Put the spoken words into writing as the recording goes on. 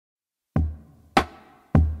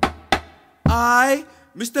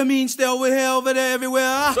Mr. Mean, stay over here, over there,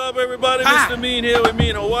 everywhere. What's up, everybody? Mr. Mean here with me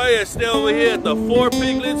in Hawaii. I stay over here at the Four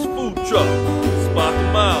Piglets food truck. Spot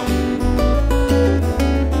them out.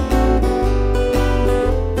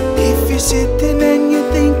 If you're sitting and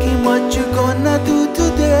you're thinking what you're gonna do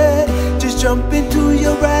today, just jump into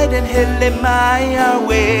your ride and hail it my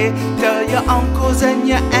way. Tell your uncles and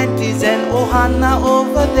your aunties and Ohana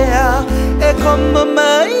over there, hey, come on,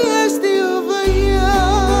 my stay over here.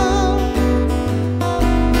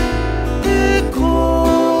 Hey,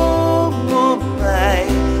 come on, my,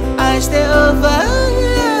 I stay over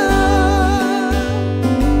here.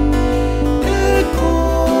 Hey,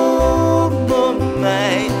 come on,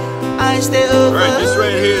 my, I stay over here. Alright, this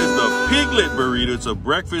right here is the Piglet burrito. It's a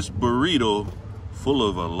breakfast burrito full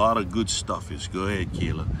of a lot of good stuffage. Go ahead,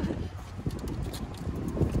 Kayla.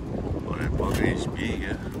 Oh, that bugger is big,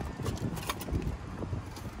 yeah.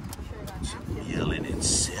 It's a meal in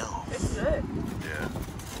itself. It's good. Yeah.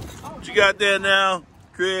 What you got there now,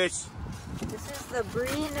 Chris? This is the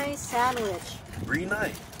brie nice sandwich. Brie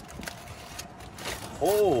night.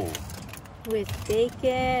 Oh. With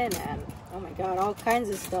bacon and, oh my god, all kinds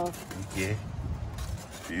of stuff. Okay.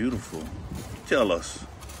 Beautiful. Tell us.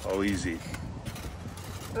 How easy.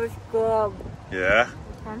 It's good. Yeah.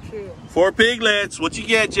 Crunchy. Four Piglets. What you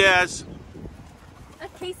get, Jazz? A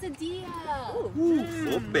quesadilla. Ooh,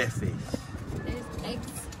 full buffet. There's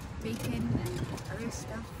eggs, bacon, and other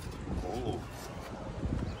stuff. Oh.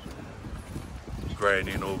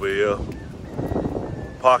 Grinding over here.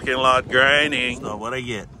 Parking lot grinding. So what I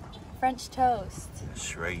get? French toast.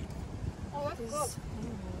 That's right. Oh, that's good.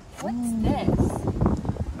 What's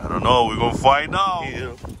this? I don't know. We're gonna find out.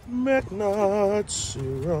 Yeah. McNuts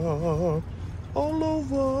syrup all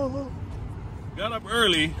over. Got up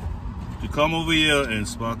early to come over here and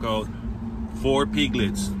spark out Four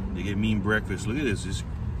Piglets. They get mean breakfast. Look at this.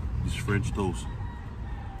 This French toast.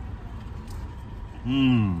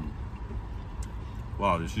 Mmm.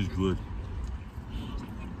 Wow, this is good.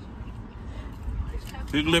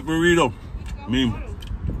 Piglet burrito. Mmm.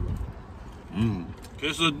 Mmm.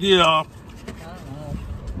 Quesadilla.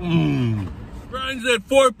 Mmm. Brian's at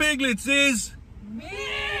Four Piglets is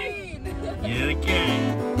mean. Yeah, okay.